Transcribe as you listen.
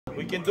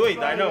We can do it,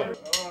 I know.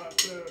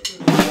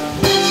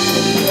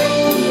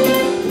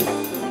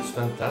 It's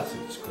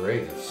fantastic, it's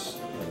great, it's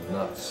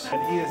nuts.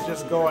 And he is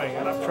just going,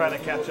 and I'm trying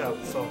to catch up,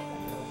 so.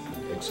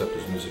 Except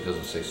his music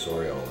doesn't say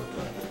sorry all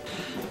the time.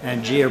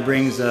 And Gia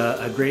brings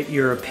a great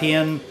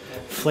European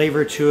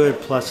flavor to it,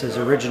 plus his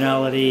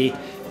originality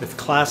with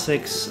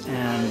classics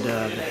and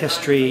the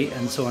history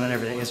and so on and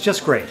everything. It's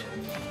just great.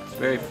 It's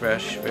very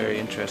fresh, very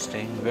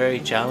interesting, very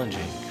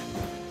challenging.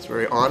 It's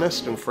very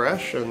honest and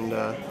fresh, and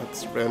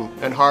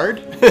and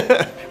hard.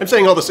 I'm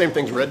saying all the same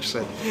things Reg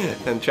said,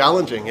 and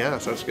challenging. Yeah,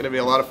 so it's going to be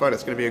a lot of fun.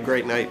 It's going to be a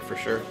great night for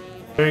sure.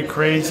 Very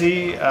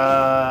crazy. He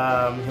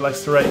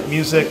likes to write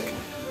music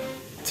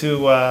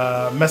to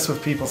mess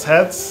with people's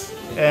heads,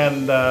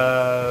 and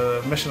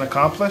mission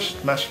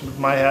accomplished. Mess with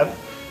my head,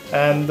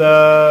 and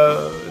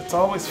it's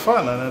always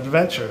fun and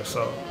adventure.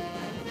 So,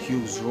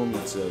 HUGH'S Room.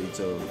 It's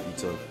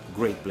a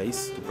great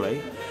place to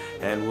play,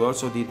 and we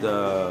also did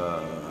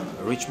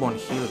Richmond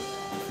Hill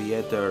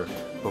Theatre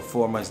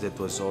performance that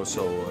was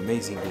also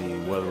amazingly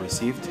well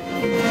received.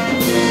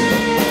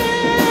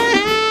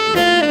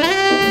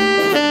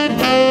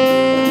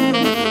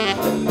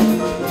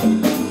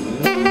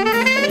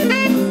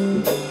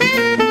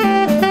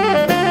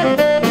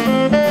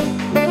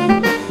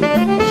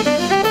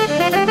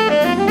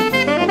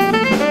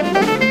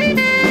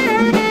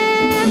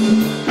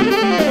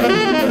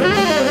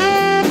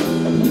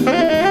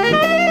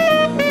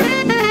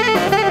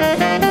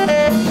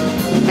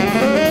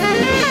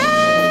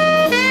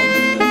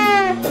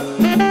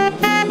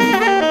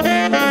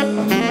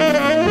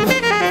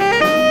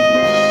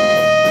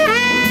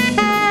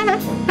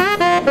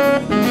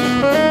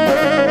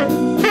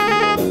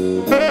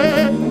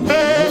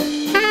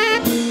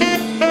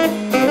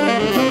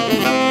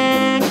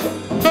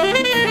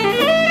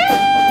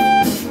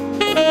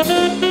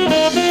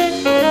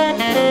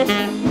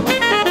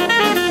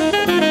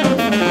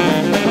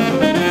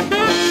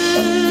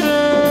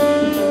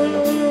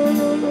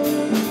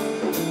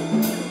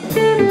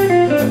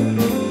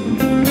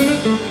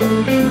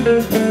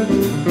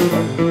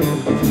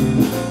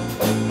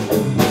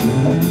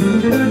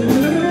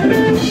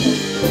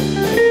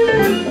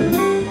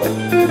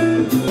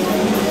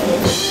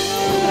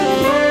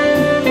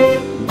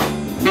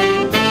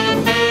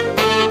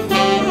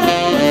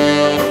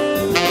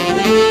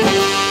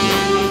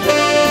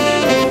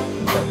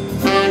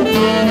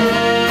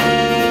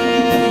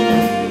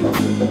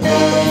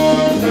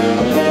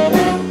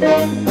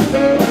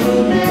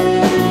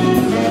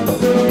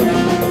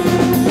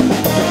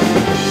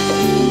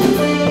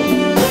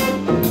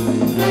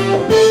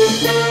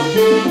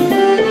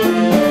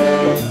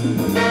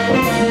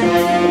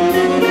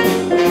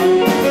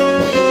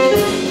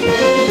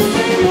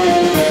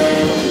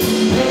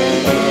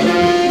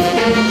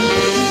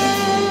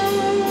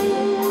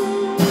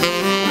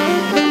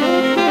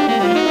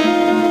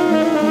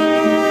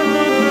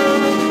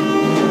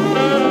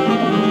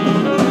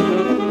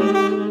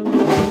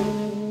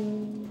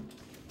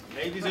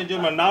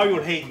 Now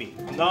you'll hate me.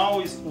 Now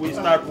we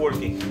start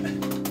working.